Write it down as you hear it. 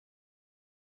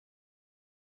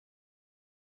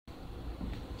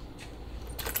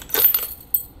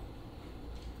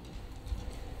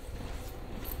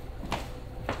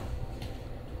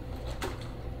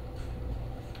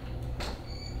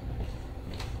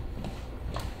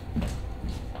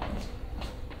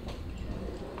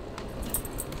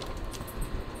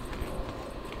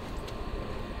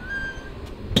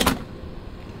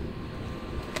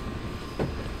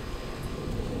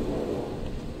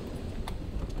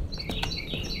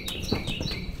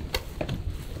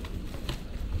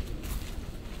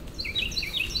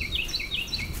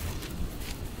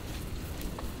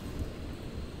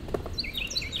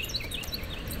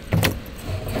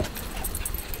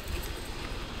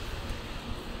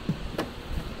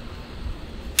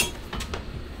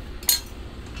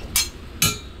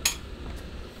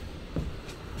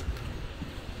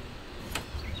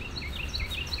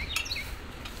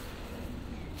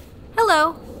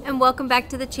Hello and welcome back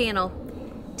to the channel.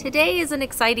 Today is an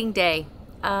exciting day.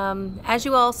 As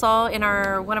you all saw in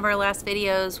one of our last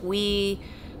videos, we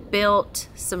built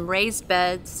some raised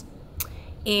beds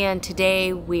and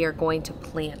today we are going to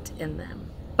plant in them.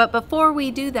 But before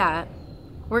we do that,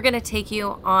 we're going to take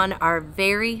you on our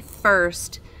very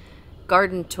first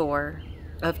garden tour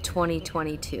of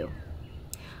 2022.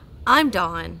 I'm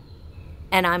Dawn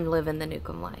and I'm living the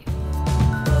Newcomb life.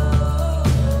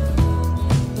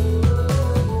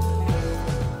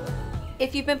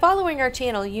 If you've been following our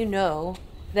channel, you know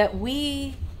that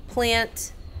we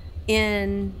plant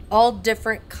in all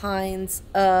different kinds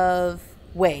of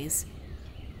ways.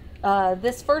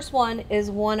 This first one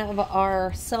is one of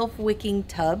our self-wicking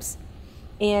tubs,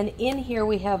 and in here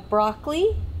we have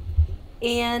broccoli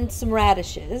and some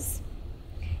radishes,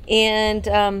 and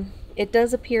it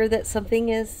does appear that something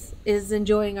is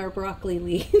enjoying our broccoli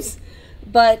leaves.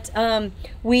 But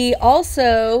we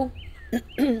also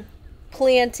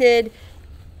planted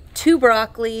 2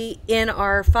 broccoli in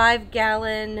our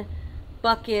 5-gallon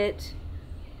bucket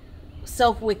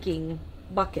self-wicking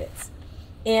buckets.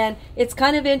 And it's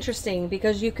kind of interesting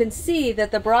because you can see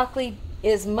that the broccoli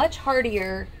is much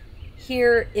hardier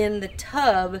here in the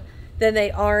tub than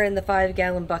they are in the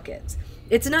 5-gallon buckets.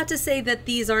 It's not to say that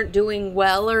these aren't doing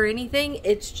well or anything,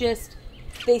 it's just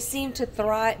they seem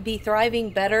to be thriving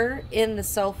better in the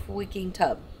self-wicking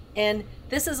tub. And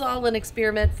this is all an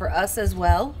experiment for us as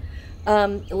well.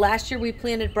 Last year we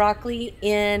planted broccoli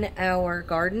in our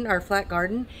garden, our flat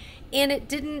garden, and it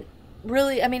didn't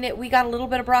really, we got a little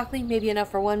bit of broccoli, maybe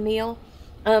enough for one meal,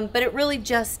 but it really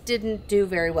just didn't do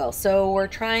very well. So we're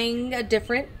trying a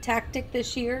different tactic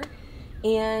this year,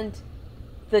 and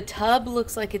the tub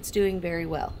looks like it's doing very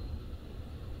well.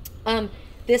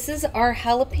 This is our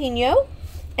jalapeno,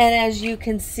 and as you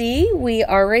can see, we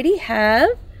already have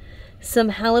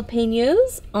some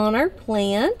jalapenos on our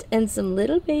plant and some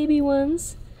little baby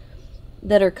ones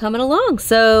that are coming along.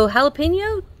 So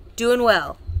jalapeno doing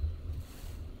well.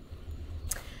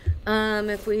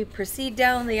 If we proceed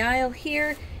down the aisle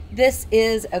here, this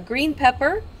is a green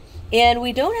pepper, and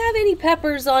we don't have any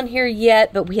peppers on here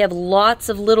yet, but we have lots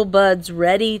of little buds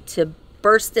ready to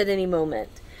burst at any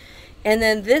moment. And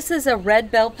then this is a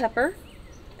red bell pepper.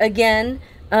 Again,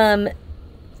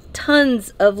 tons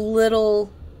of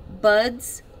little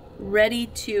buds ready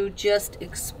to just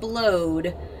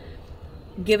explode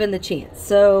given the chance.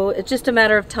 So it's just a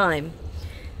matter of time.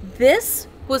 This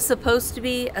was supposed to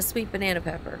be a sweet banana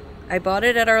pepper. I bought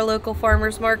it at our local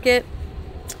farmer's market.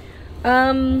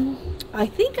 I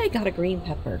think I got a green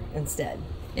pepper instead.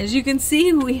 As you can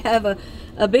see, we have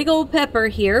a big old pepper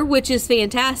here, which is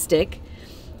fantastic,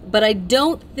 but I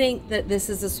don't think that this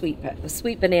is a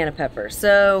sweet banana pepper.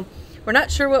 So we're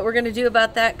not sure what we're going to do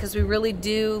about that because we really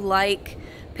do like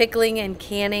pickling and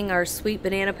canning our sweet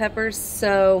banana peppers.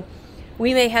 So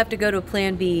we may have to go to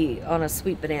plan B on a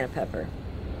sweet banana pepper.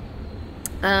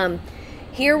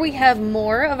 Here we have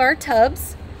more of our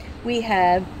tubs. We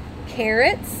have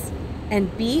carrots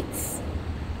and beets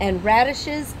and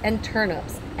radishes and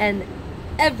turnips, and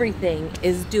everything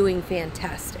is doing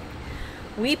fantastic.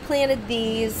 We planted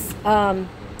these and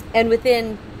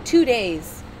within 2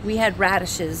 days we had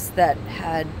radishes that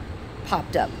had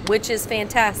popped up, which is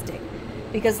fantastic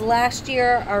because last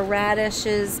year our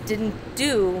radishes didn't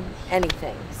do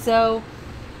anything. So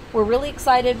we're really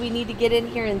excited. We need to get in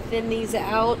here and thin these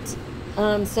out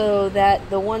so that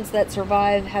the ones that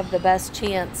survive have the best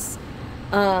chance.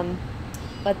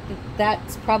 But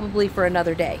that's probably for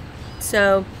another day.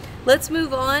 So let's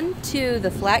move on to the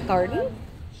flat garden.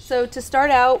 So to start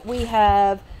out, we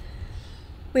have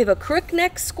a crook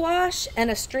neck squash and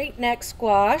a straight neck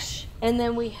squash, and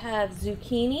then we have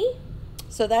zucchini.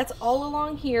 So that's all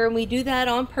along here, and we do that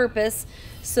on purpose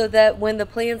so that when the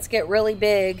plants get really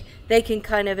big, they can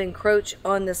kind of encroach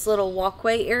on this little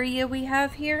walkway area we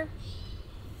have here.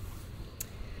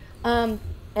 And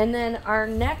then our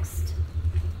next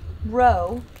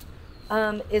row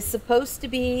is supposed to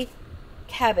be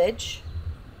cabbage.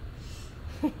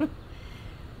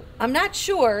 I'm not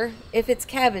sure if it's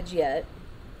cabbage yet.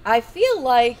 I feel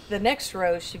like the next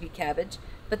row should be cabbage,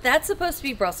 but that's supposed to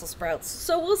be Brussels sprouts.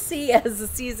 So we'll see as the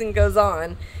season goes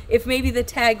on if maybe the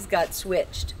tags got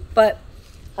switched. But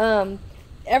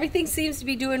everything seems to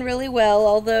be doing really well,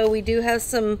 although we do have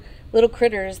some little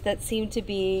critters that seem to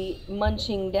be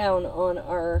munching down on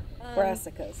our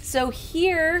brassicas. So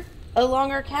here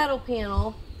along our cattle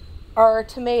panel are our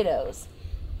tomatoes.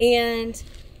 And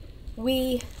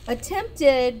we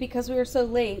attempted, because we were so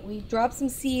late, we dropped some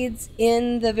seeds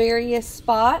in the various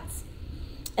spots,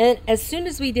 and as soon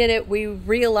as we did it, we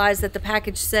realized that the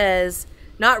package says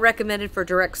not recommended for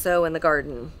direct sow in the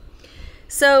garden.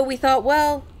 So we thought,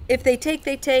 well, if they take,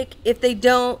 they take. If they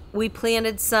don't, we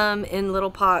planted some in little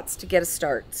pots to get a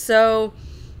start. So,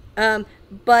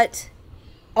 but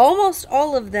almost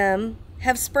all of them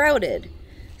have sprouted.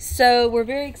 So we're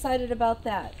very excited about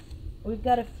that. We've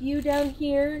got a few down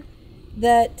here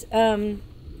that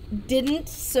didn't,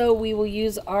 so we will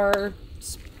use our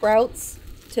sprouts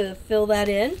to fill that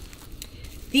in.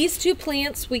 These two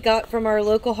plants we got from our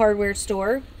local hardware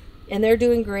store, and they're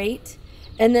doing great.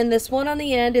 And then this one on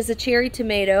the end is a cherry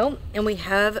tomato, and we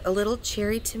have a little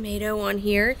cherry tomato on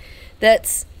here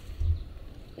that's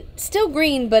still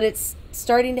green, but it's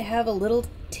starting to have a little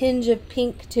tinge of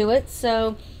pink to it,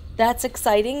 so that's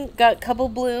exciting. Got a couple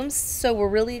blooms, so we're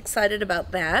really excited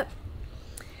about that.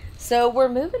 So we're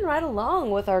moving right along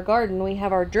with our garden. We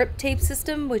have our drip tape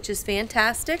system, which is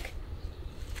fantastic.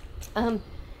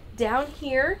 Down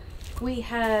here we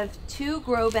have 2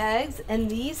 grow bags, and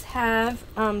these have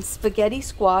spaghetti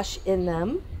squash in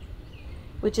them,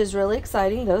 which is really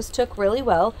exciting. Those took really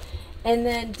well. And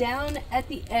then down at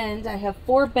the end I have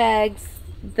 4 bags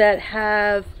that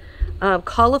have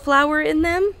cauliflower in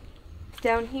them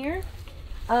down here.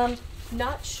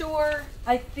 Not sure.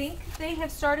 I think they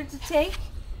have started to take,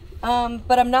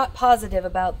 but I'm not positive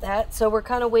about that, so we're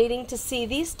kind of waiting to see.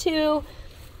 These 2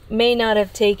 may not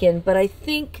have taken, but I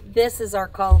think this is our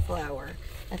cauliflower.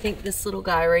 I think this little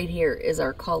guy right here is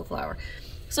our cauliflower.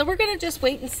 So we're gonna just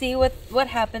wait and see what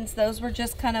happens. Those were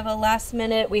just kind of a last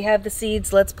minute, we have the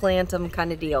seeds, let's plant them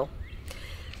kind of deal.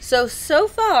 So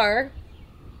far,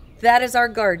 that is our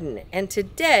garden. And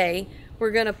today,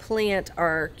 we're gonna plant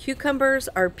our cucumbers,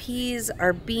 our peas,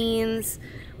 our beans.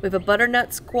 We have a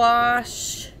butternut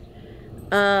squash.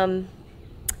 And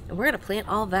we're gonna plant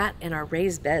all that in our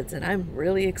raised beds, and I'm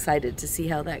really excited to see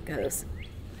how that goes.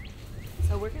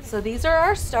 So these are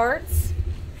our starts,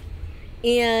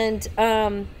 and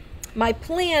my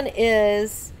plan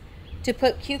is to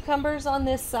put cucumbers on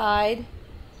this side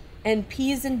and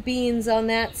peas and beans on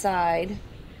that side,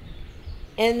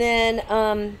 and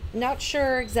then not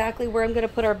sure exactly where I'm gonna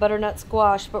put our butternut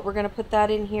squash, but we're gonna put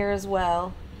that in here as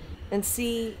well and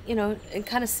see, you know, and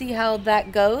kind of see how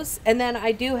that goes. And then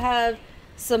I do have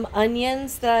some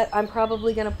onions that I'm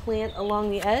probably going to plant along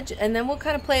the edge, and then we'll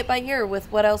kind of play it by ear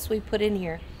with what else we put in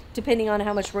here, depending on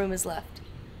how much room is left.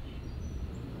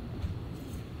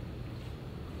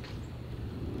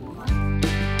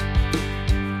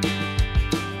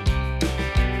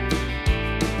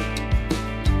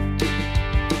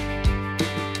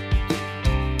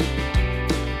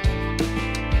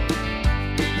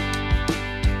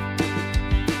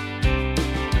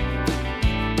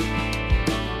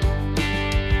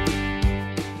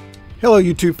 Hello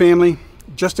YouTube family,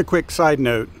 just a quick side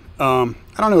note. I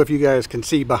don't know if you guys can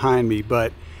see behind me,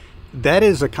 but that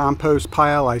is a compost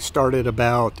pile I started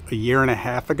about 1.5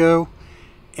 years ago,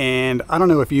 and I don't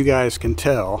know if you guys can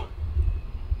tell,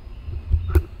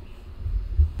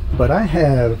 but I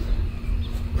have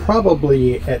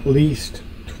probably at least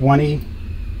 20,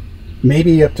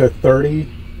 maybe up to 30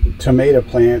 tomato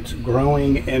plants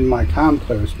growing in my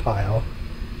compost pile,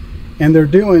 and they're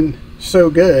doing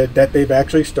so good that they've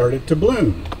actually started to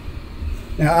bloom.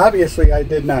 Now obviously I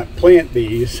did not plant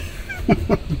these,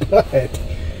 but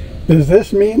does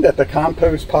this mean that the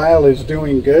compost pile is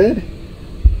doing good,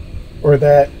 or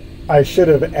that I should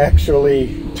have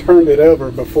actually turned it over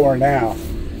before now?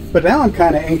 But now I'm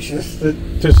kind of anxious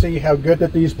to see how good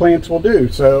that these plants will do.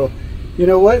 So you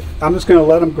know what, I'm just going to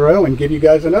let them grow and give you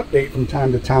guys an update from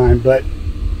time to time. But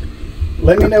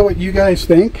let me know what you guys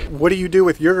think. What do you do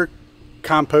with your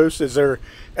compost? Is there,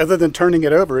 other than turning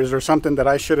it over, is there something that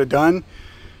I should have done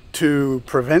to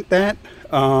prevent that?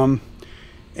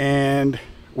 And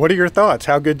what are your thoughts?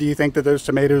 How good do you think that those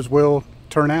tomatoes will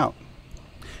turn out?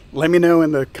 Let me know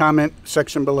in the comment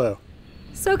section below.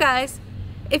 So guys,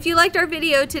 if you liked our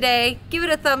video today, give it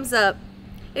a thumbs up.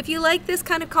 If you like this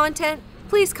kind of content,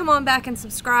 please come on back and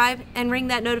subscribe and ring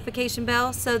that notification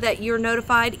bell so that you're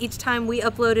notified each time we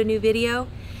upload a new video.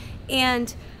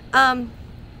 And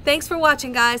thanks for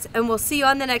watching, guys, and we'll see you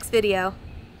on the next video.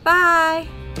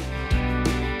 Bye!